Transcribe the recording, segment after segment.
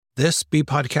This B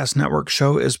Podcast Network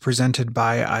show is presented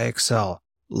by IXL.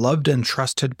 Loved and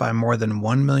trusted by more than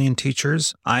 1 million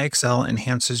teachers, IXL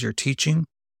enhances your teaching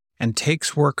and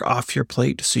takes work off your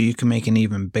plate so you can make an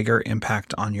even bigger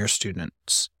impact on your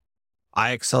students.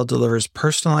 IXL delivers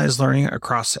personalized learning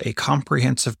across a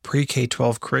comprehensive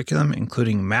pre-K-12 curriculum,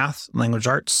 including math, language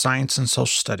arts, science, and social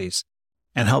studies,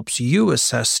 and helps you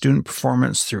assess student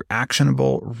performance through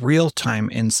actionable, real-time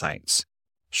insights.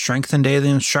 Strengthen daily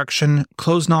instruction,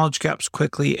 close knowledge gaps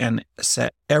quickly, and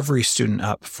set every student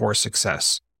up for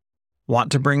success.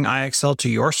 Want to bring IXL to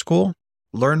your school?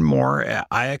 Learn more at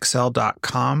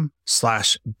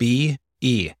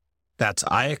ixl.com/BE. That's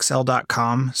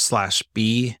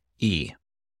ixl.com/BE.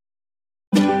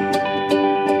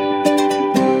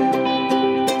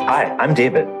 Hi, I'm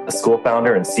David, a school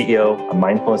founder and CEO, a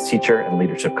mindfulness teacher, and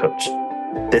leadership coach.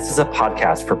 This is a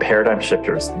podcast for paradigm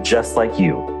shifters just like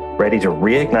you, ready to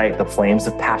reignite the flames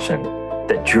of passion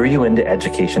that drew you into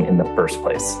education in the first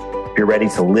place. If you're ready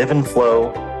to live in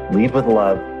flow, lead with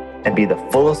love, and be the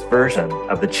fullest version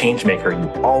of the change maker you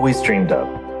always dreamed of,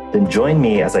 then join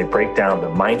me as I break down the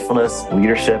mindfulness,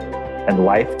 leadership, and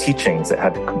life teachings that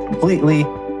have completely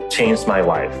changed my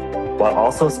life, while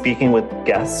also speaking with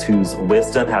guests whose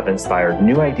wisdom have inspired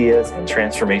new ideas and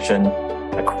transformation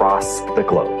across the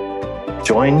globe.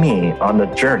 Join me on the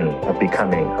journey of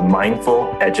becoming a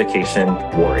mindful education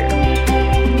warrior.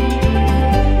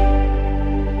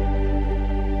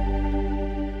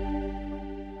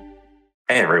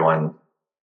 Hey everyone.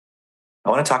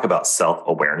 I want to talk about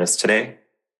self-awareness today,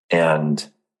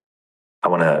 and I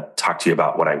want to talk to you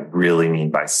about what I really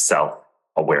mean by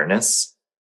self-awareness.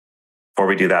 Before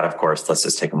we do that, of course, let's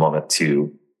just take a moment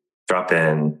to drop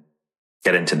in,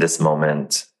 get into this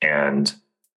moment, and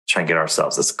try and get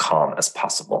ourselves as calm as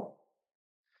possible.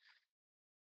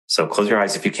 So close your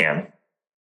eyes if you can.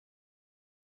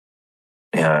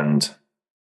 And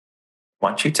I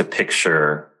want you to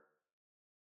picture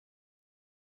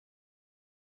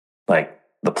like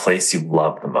the place you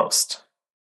love the most.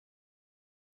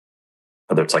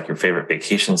 Whether it's like your favorite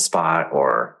vacation spot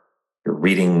or your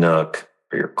reading nook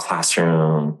or your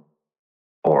classroom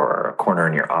or a corner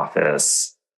in your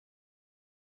office,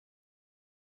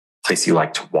 place you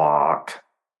like to walk.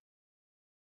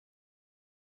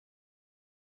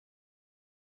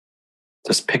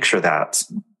 Just picture that.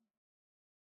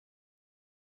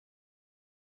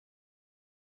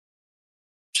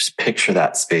 Just picture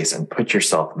that space and put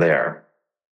yourself there.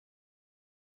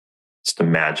 Just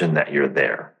imagine that you're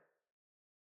there.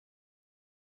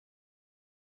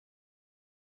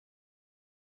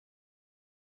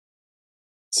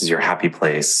 This is your happy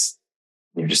place.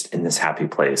 You're just in this happy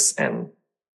place and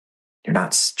you're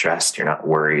not stressed. You're not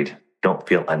worried. You don't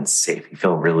feel unsafe. You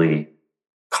feel really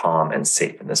calm and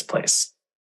safe in this place.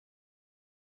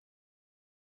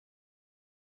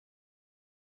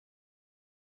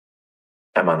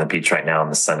 I'm on the beach right now and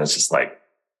the sun is just like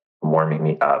warming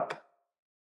me up.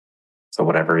 So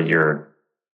whatever you're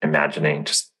imagining,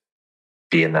 just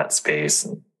be in that space.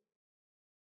 And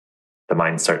the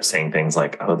mind starts saying things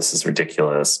like, oh, this is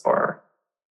ridiculous, or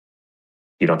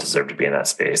you don't deserve to be in that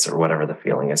space, or whatever the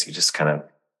feeling is. You just kind of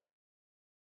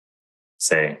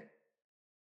say,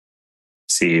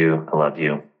 see you, I love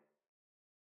you.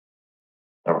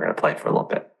 And we're going to play for a little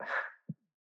bit.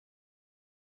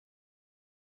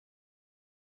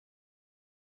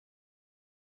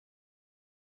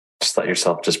 Just let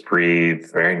yourself just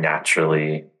breathe very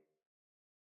naturally.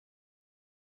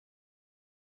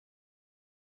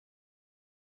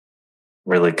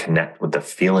 Really connect with the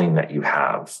feeling that you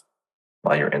have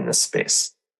while you're in this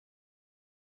space.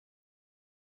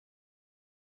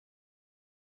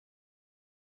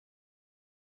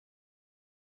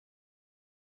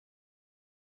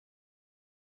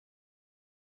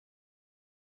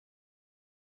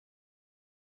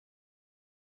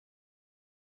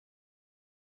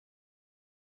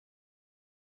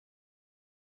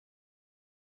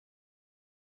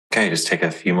 Okay, just take a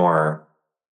few more.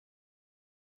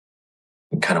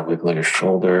 You can kind of wiggle your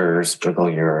shoulders, if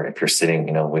you're sitting,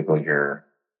 wiggle your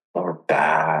lower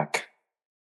back.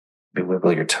 Maybe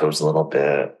wiggle your toes a little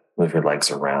bit, move your legs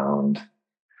around.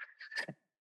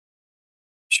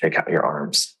 Shake out your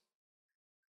arms.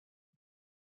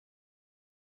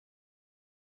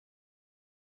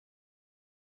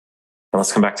 And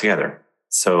let's come back together.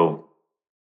 So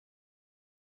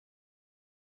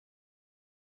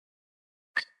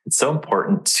it's so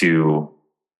important to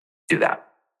do that.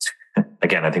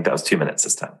 Again, I think that was 2 minutes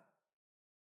this time.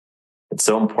 It's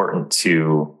so important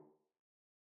to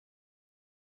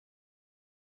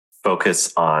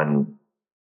focus on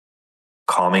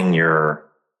calming your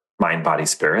mind, body,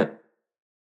 spirit,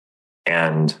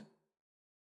 and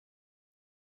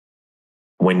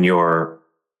when you're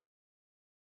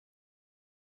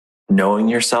knowing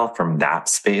yourself from that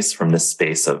space, from this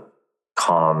space of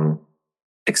calm,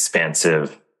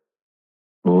 expansive,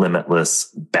 limitless,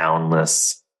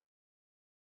 boundless,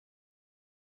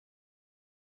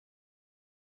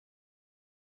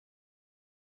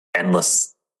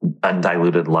 endless,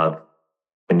 undiluted love,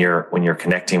 when you're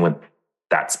connecting with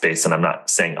that space, and I'm not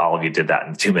saying all of you did that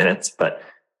in 2 minutes, but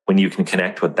when you can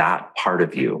connect with that part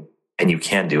of you, and you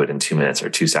can do it in 2 minutes or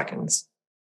 2 seconds.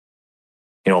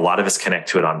 A lot of us connect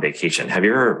to it on vacation. Have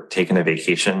you ever taken a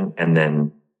vacation and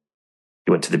then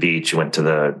you went to the beach, you went to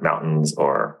the mountains,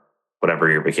 or whatever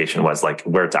your vacation was, like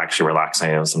where it's actually relaxing?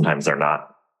 I know sometimes they're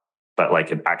not, but like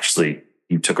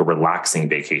you took a relaxing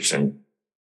vacation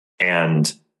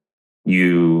and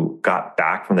you got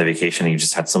back from the vacation and you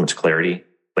just had so much clarity.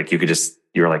 Like you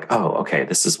were like, oh, okay,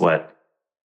 this is what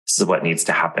needs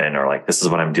to happen. Or like, this is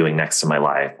what I'm doing next in my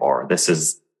life. Or this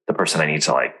is the person I need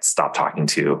to like stop talking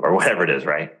to, or whatever it is.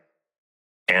 Right.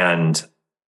 And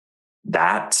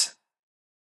that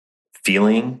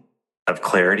feeling of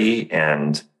clarity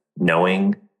and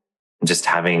knowing, just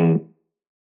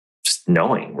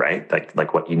knowing, right?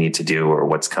 Like what you need to do or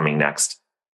what's coming next.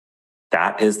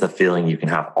 That is the feeling you can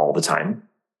have all the time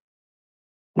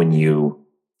when you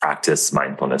practice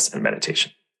mindfulness and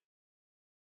meditation.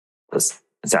 It's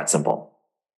that simple.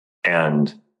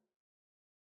 And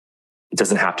it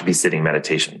doesn't have to be sitting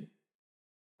meditation.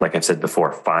 Like I've said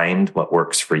before, find what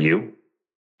works for you.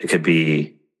 It could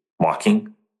be walking.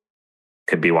 It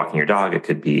could be walking your dog. It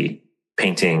could be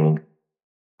painting,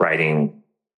 writing,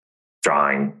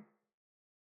 drawing.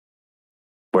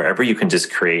 Wherever you can just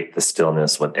create the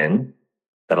stillness within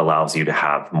that allows you to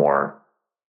have more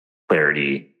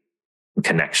clarity and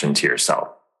connection to yourself.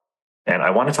 And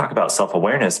I want to talk about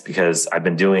self-awareness because I've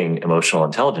been doing emotional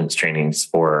intelligence trainings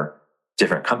for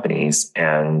different companies,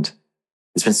 and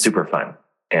it's been super fun.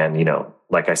 And,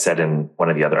 like I said in one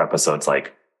of the other episodes,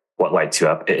 like what lights you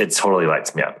up, it totally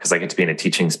lights me up because I get to be in a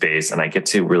teaching space and I get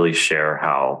to really share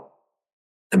how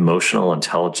emotional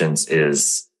intelligence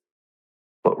is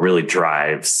what really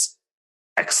drives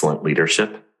excellent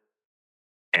leadership.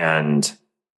 And,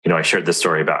 I shared this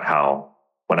story about how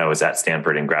when I was at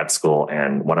Stanford in grad school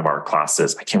and one of our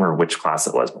classes, I can't remember which class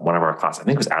it was, but one of our classes, I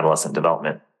think it was adolescent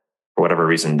development for whatever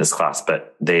reason, this class,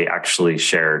 but they actually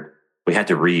shared, we had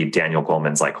to read Daniel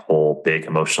Goleman's like whole big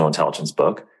emotional intelligence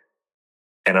book.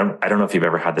 And I don't know if you've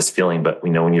ever had this feeling, but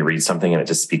when you read something and it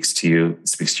just speaks to you, it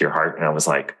speaks to your heart. And I was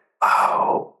like,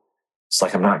 oh, it's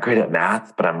like, I'm not great at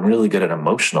math, but I'm really good at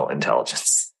emotional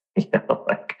intelligence.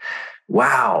 Like,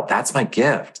 wow, that's my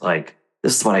gift. Like,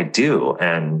 this is what I do.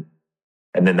 And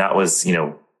then that was,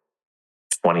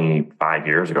 25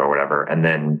 years ago or whatever. And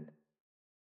then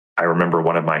I remember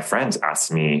one of my friends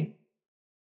asked me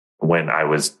when I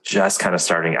was just kind of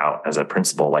starting out as a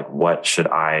principal, like, what should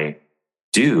I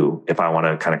do if I want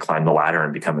to kind of climb the ladder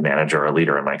and become a manager or a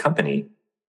leader in my company?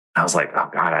 I was like, oh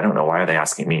God, I don't know. Why are they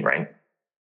asking me? Right.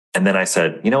 And then I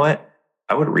said, you know what?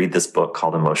 I would read this book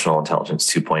called Emotional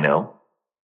Intelligence 2.0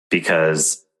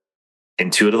 because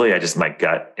intuitively, my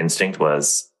gut instinct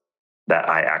was that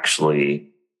I actually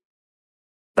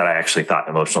thought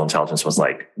emotional intelligence was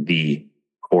like the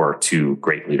core to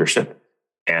great leadership.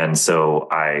 And so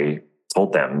I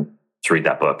told them to read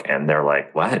that book and they're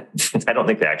like, what? I don't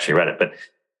think they actually read it, but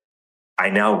I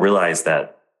now realize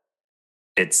that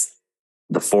it's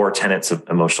the 4 tenets of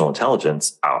emotional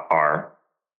intelligence are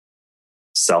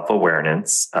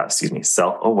self-awareness,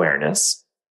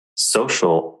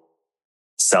 social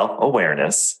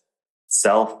self-awareness,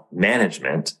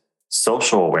 self-management,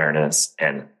 social awareness,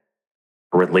 and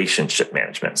relationship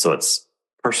management. So it's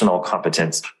personal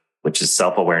competence, which is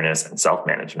self-awareness and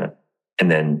self-management,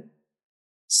 and then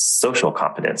social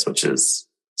competence, which is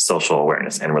social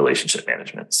awareness and relationship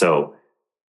management. So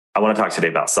I want to talk today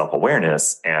about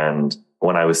self-awareness. And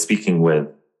when I was speaking with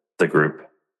the group,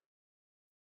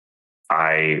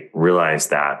 I realized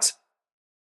that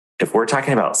if we're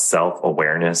talking about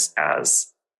self-awareness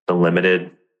as the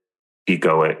limited,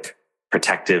 egoic,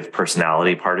 protective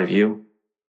personality part of you,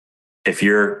 if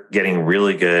you're getting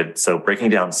really good, so breaking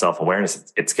down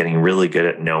self-awareness, it's getting really good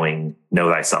at know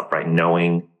thyself, right?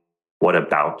 Knowing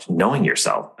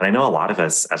yourself. And I know a lot of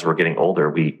us, as we're getting older,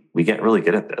 we get really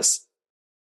good at this.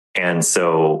 And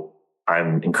so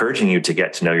I'm encouraging you to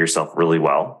get to know yourself really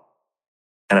well.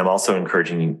 And I'm also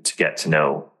encouraging you to get to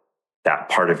know that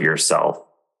part of yourself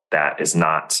that is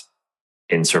not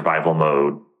in survival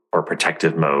mode or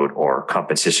protective mode or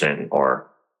competition or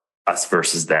us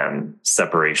versus them,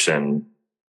 separation,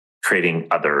 creating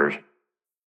others.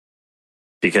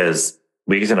 Because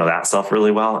we get to know that self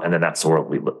really well. And then that's the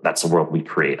world we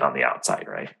create on the outside,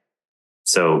 right?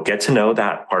 So get to know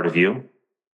that part of you.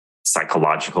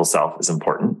 Psychological self is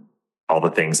important. All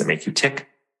the things that make you tick.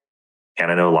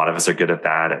 And I know a lot of us are good at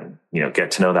that. And,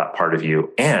 get to know that part of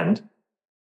you and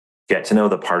get to know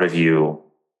the part of you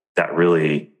that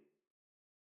really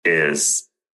is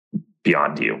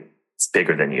beyond you. It's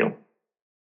bigger than you.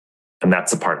 And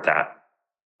that's the part that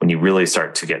when you really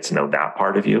start to get to know that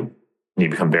part of you, and you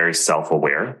become very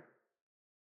self-aware,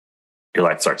 your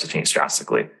life starts to change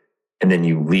drastically. And then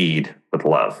you lead with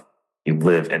love. You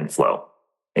live in flow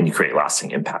and you create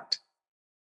lasting impact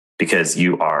because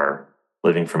you are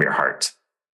living from your heart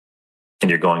and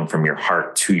you're going from your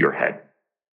heart to your head.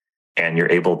 And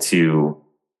you're able to,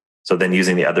 so then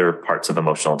using the other parts of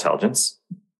emotional intelligence,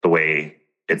 the way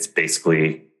it's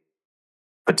basically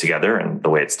put together and the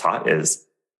way it's taught is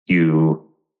you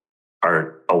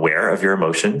are aware of your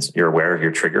emotions. You're aware of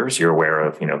your triggers. You're aware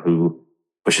of, who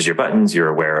pushes your buttons. You're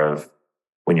aware of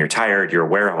when you're tired. You're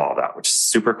aware of all that, which is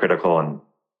super critical. And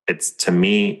it's, to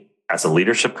me, as a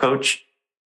leadership coach,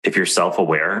 if you're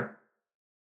self-aware,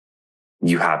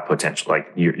 you have potential.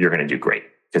 Like you're going to do great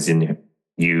because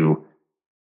you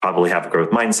probably have a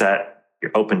growth mindset.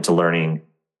 You're open to learning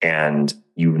and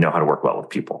you know how to work well with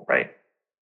people, right?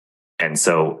 And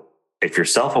so if you're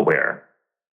self-aware,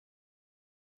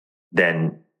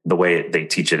 then the way they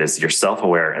teach it is you're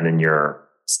self-aware and then you're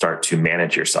start to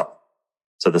manage yourself.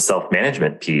 So the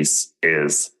self-management piece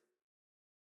is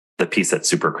the piece that's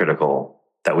super critical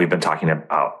that we've been talking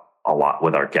about a lot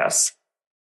with our guests.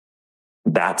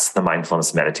 That's the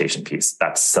mindfulness meditation piece.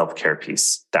 That's self-care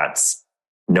piece. That's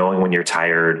knowing when you're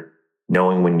tired,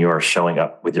 knowing when you're showing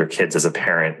up with your kids as a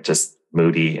parent, just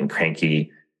moody and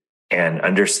cranky, and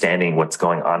understanding what's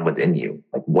going on within you.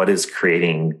 Like what is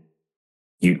creating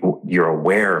you're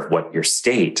aware of what your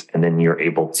state, and then you're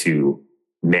able to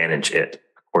manage it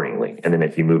accordingly. And then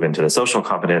if you move into the social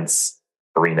competence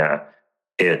arena,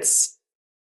 it's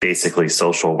basically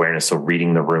social awareness. So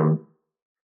reading the room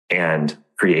and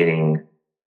creating,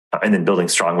 and then building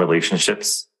strong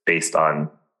relationships based on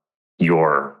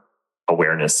your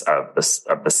awareness of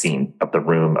the scene, of the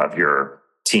room, of your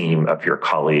team, of your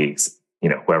colleagues,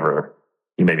 whoever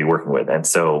you may be working with. And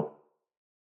so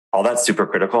all that's super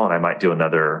critical. And I might do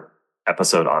another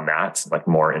episode on that, like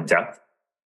more in depth.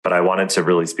 But I wanted to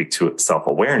really speak to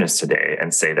self-awareness today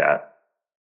and say that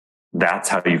that's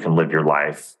how you can live your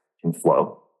life in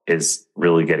flow, is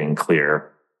really getting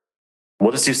clear.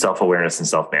 We'll just do self-awareness and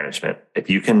self-management. If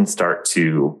you can start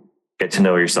to get to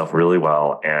know yourself really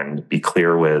well and be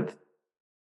clear with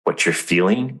what you're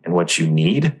feeling and what you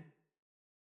need,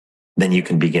 then you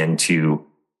can begin to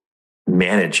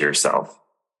manage yourself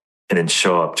and then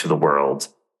show up to the world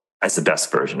as the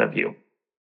best version of you.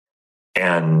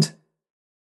 And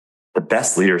the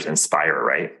best leaders inspire,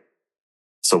 right?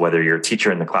 So whether you're a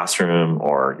teacher in the classroom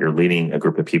or you're leading a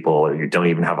group of people or you don't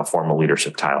even have a formal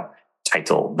leadership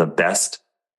title, the best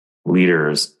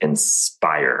leaders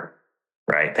inspire,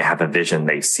 right? They have a vision.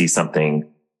 They see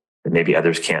something that maybe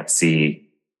others can't see.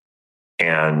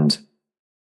 And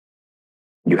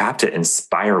you have to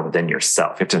inspire within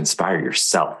yourself. You have to inspire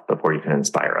yourself before you can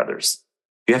inspire others.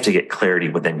 You have to get clarity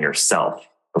within yourself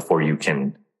before you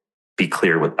can be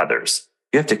clear with others.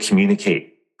 You have to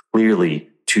communicate clearly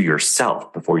to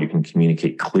yourself before you can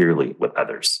communicate clearly with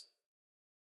others.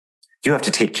 You have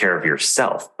to take care of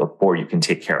yourself before you can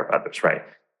take care of others, right?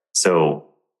 So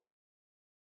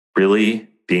really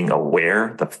being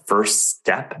aware, the first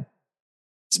step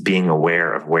is being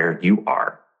aware of where you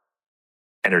are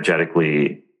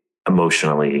energetically,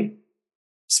 emotionally,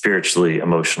 spiritually,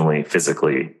 emotionally,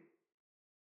 physically,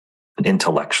 and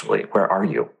intellectually. Where are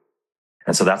you?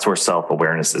 And so that's where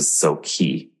self-awareness is so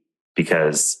key,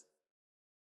 because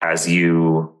as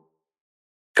you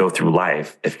go through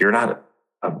life, if you're not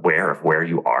aware of where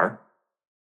you are,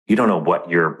 you don't know what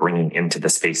you're bringing into the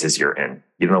spaces you're in.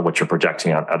 You don't know what you're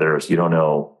projecting on others. You don't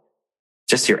know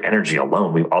just your energy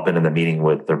alone. We've all been in the meeting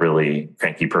with the really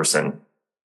cranky person.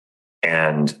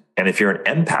 And if you're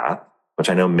an empath, which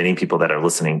I know many people that are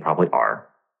listening probably are,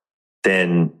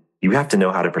 then you have to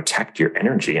know how to protect your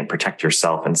energy and protect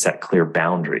yourself and set clear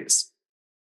boundaries.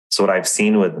 So what I've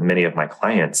seen with many of my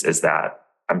clients is that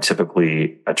I'm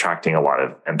typically attracting a lot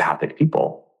of empathic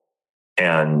people,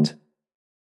 and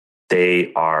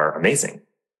they are amazing.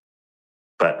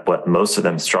 But what most of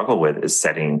them struggle with is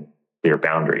setting clear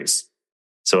boundaries.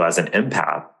 So as an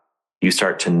empath, you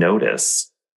start to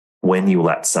notice when you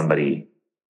let somebody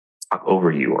talk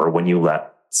over you, or when you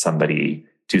let somebody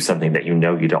do something that you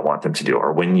know you don't want them to do,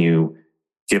 or when you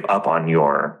give up on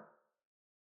your,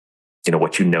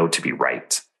 what you know to be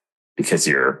right, because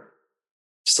you're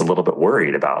just a little bit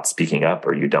worried about speaking up,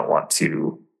 or you don't want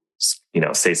to,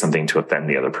 say something to offend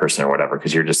the other person or whatever,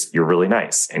 because you're really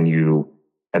nice and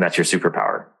that's your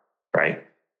superpower, right?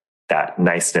 That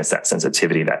niceness, that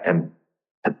sensitivity, that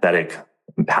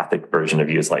empathic version of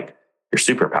you is like your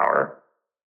superpower.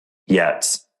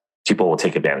 Yet people will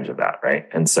take advantage of that, right?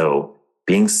 And so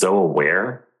being so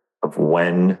aware of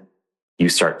when you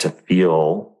start to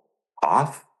feel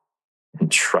off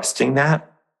and trusting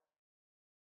that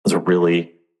is a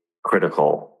really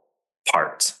critical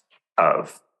part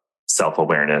of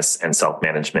self-awareness and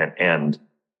self-management and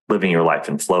living your life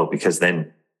in flow, because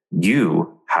then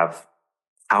you have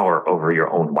power over your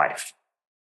own life.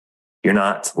 You're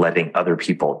not letting other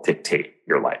people dictate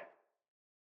your life.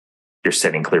 You're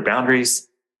setting clear boundaries.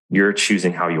 You're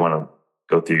choosing how you want to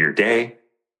go through your day,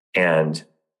 and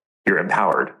you're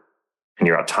empowered and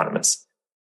you're autonomous.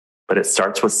 But it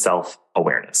starts with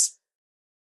self-awareness.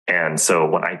 And so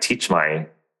when I teach I'm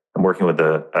working with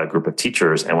a group of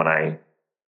teachers, and when I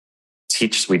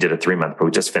teach, we did a 3-month, but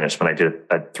we just finished. When I did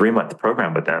a 3-month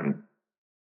program with them,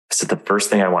 I said, the first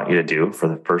thing I want you to do for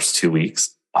the first 2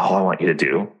 weeks, all I want you to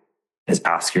do is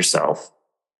ask yourself,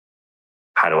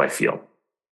 how do I feel?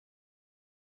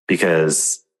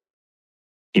 Because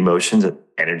emotions,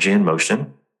 energy and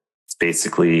motion, it's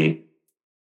basically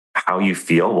how you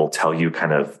feel will tell you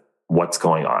kind of what's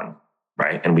going on,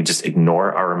 right? And we just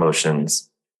ignore our emotions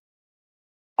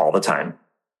all the time,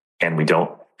 and we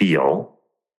don't feel,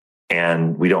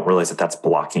 and we don't realize that that's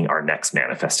blocking our next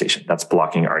manifestation. That's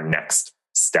blocking our next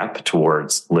step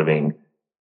towards living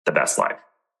the best life.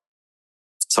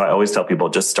 So I always tell people,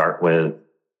 just start with,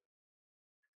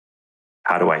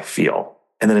 how do I feel?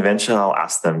 And then eventually I'll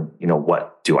ask them,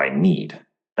 what do I need?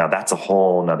 Now that's a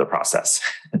whole nother process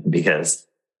because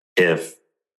if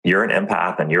you're an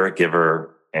empath and you're a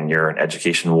giver and you're an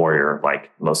education warrior, like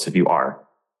most of you are,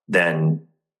 then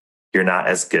you're not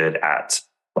as good at,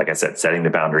 like I said, setting the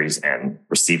boundaries and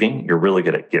receiving. You're really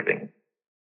good at giving.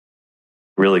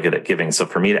 Really good at giving. So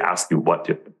for me to ask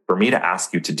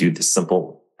you to do the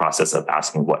simple process of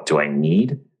asking, what do I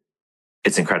need?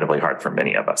 It's incredibly hard for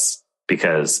many of us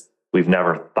because we've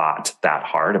never thought that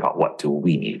hard about what do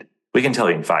we need. We can tell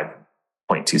you in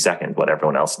 5.2 seconds what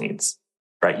everyone else needs,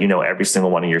 right? Every single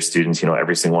one of your students,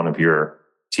 every single one of your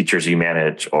teachers you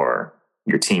manage or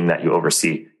your team that you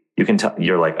oversee. You can tell,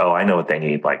 you're like, oh, I know what they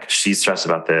need. Like, she's stressed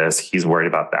about this. He's worried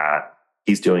about that.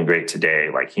 He's doing great today.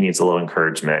 Like, he needs a little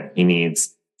encouragement. He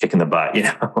needs kick in the butt,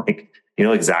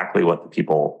 exactly what the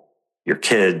people, your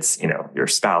kids, your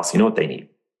spouse, what they need.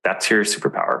 That's your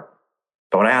superpower.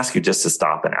 But when I ask you just to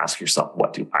stop and ask yourself,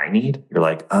 what do I need? You're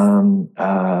like,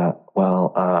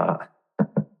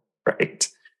 right.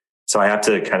 So I have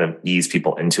to kind of ease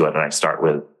people into it. And I start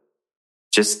with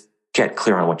just get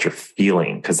clear on what you're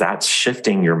feeling, because that's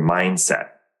shifting your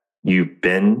mindset. You've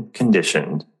been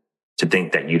conditioned to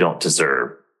think that you don't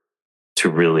deserve to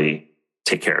really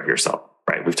take care of yourself,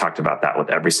 right? We've talked about that with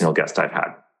every single guest I've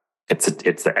had. It's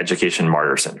the education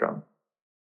martyr syndrome.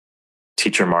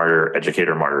 Teacher martyr,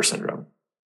 educator martyr syndrome.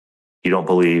 You don't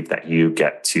believe that you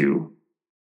get to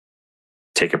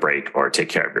take a break or take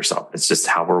care of yourself. It's just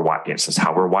how we're wired. It's just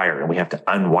how we're wired, and we have to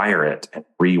unwire it and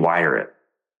rewire it.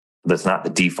 That's not the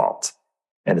default.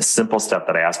 And the simple step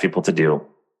that I ask people to do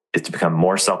is to become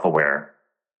more self-aware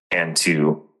and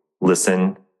to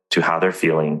listen to how they're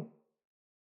feeling,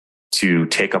 to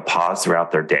take a pause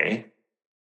throughout their day.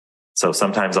 So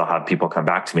sometimes I'll have people come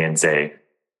back to me and say,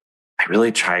 I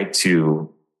really tried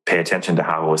to pay attention to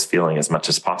how I was feeling as much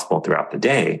as possible throughout the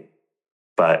day,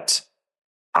 but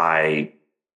I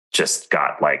just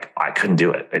got I couldn't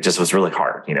do it. It just was really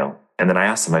hard, And then I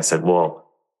asked them, I said, well,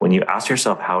 when you ask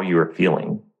yourself how you were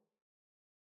feeling,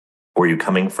 were you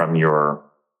coming from your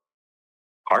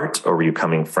heart or were you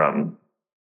coming from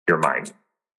your mind?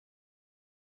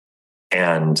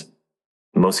 And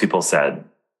most people said,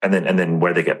 and then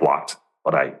where they get blocked,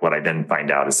 what I then find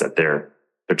out is that they're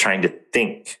trying to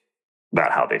think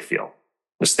about how they feel.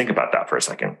 Just think about that for a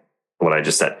second. What I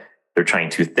just said, they're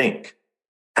trying to think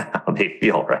how they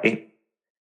feel, right?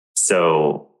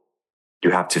 So you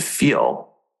have to feel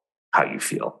how you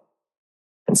feel.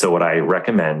 And so what I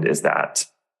recommend is that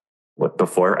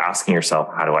before asking yourself,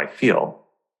 how do I feel?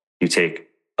 You take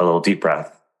a little deep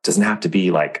breath. It doesn't have to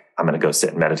be like, I'm going to go sit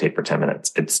and meditate for 10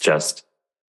 minutes. It's just,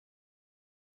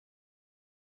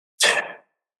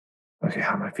 okay,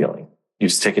 how am I feeling? You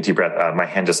just take a deep breath. My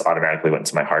hand just automatically went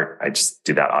to my heart. I just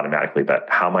do that automatically, but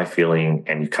how am I feeling?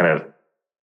 And you kind of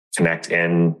connect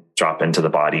in, drop into the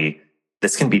body.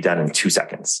 This can be done in 2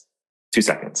 seconds. 2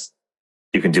 seconds.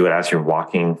 You can do it as you're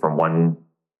walking from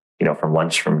from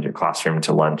lunch, from your classroom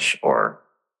to lunch, or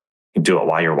you can do it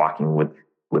while you're walking with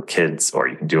with kids, or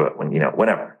you can do it when,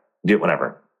 whenever. Do it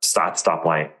whenever.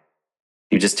 Stoplight.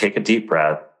 You just take a deep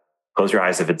breath, close your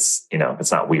eyes if it's, if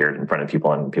it's not weird in front of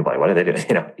people and people are like, what are they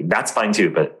doing? That's fine too.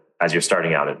 But as you're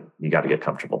starting out, you got to get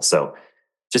comfortable. So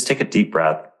just take a deep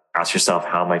breath, ask yourself,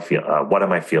 how am I feeling? What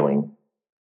am I feeling?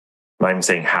 I'm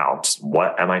saying how, just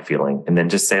what am I feeling? And then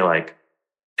just say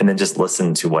and then just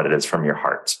listen to what it is from your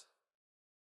heart.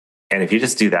 And if you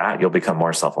just do that, you'll become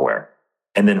more self-aware.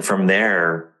 And then from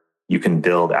there, you can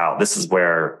build out. This is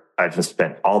where I've just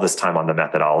spent all this time on the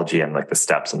methodology and the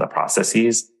steps and the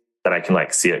processes that I can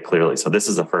see it clearly. So this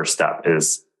is the first step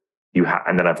is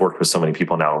and then I've worked with so many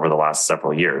people now over the last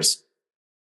several years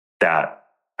that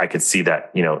I could see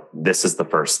that, this is the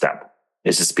first step.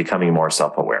 It's just becoming more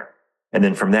self-aware. And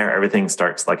then from there, everything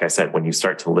starts, like I said, when you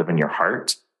start to live in your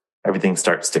heart, everything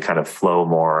starts to kind of flow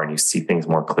more and you see things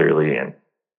more clearly and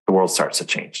the world starts to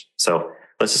change. So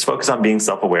let's just focus on being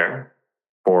self-aware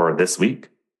for this week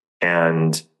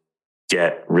and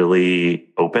get really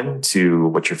open to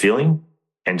what you're feeling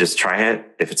and just try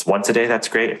it. If it's once a day, that's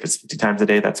great. If it's 50 times a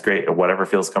day, that's great. Or whatever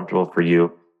feels comfortable for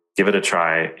you, give it a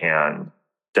try and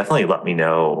definitely let me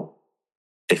know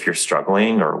if you're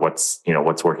struggling or what's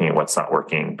working and what's not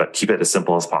working, but keep it as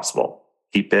simple as possible.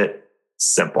 Keep it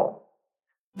simple.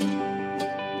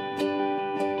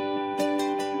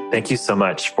 Thank you so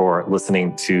much for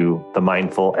listening to the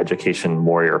Mindful Education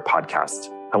Warrior podcast.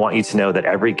 I want you to know that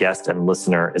every guest and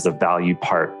listener is a valued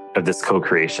part of this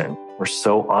co-creation. We're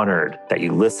so honored that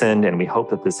you listened, and we hope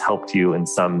that this helped you in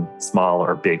some small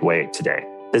or big way today.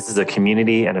 This is a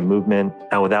community and a movement,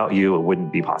 and without you, it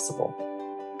wouldn't be possible.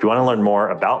 If you want to learn more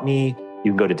about me,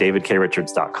 you can go to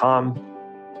davidkrichards.com,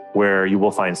 where you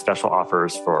will find special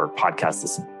offers for podcast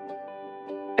listening.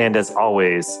 And as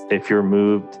always, if you're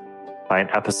moved by an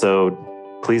episode,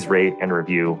 please rate and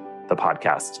review the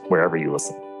podcast wherever you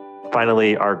listen.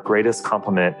 Finally, our greatest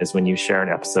compliment is when you share an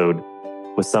episode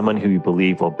with someone who you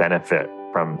believe will benefit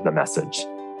from the message.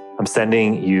 I'm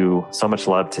sending you so much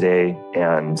love today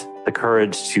and the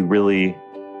courage to really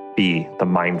be the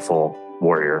mindful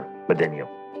warrior within you.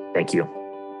 Thank you.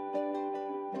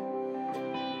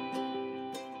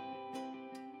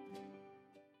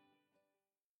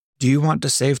 Do you want to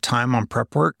save time on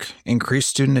prep work, increase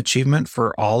student achievement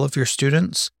for all of your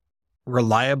students,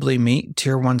 reliably meet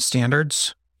Tier 1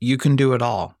 standards? You can do it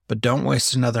all, but don't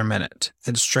waste another minute.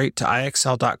 Head straight to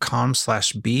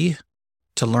ixl.com/B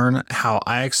to learn how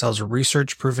IXL's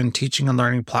research-proven teaching and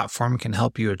learning platform can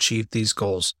help you achieve these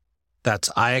goals. That's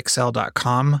ixl.com/BE.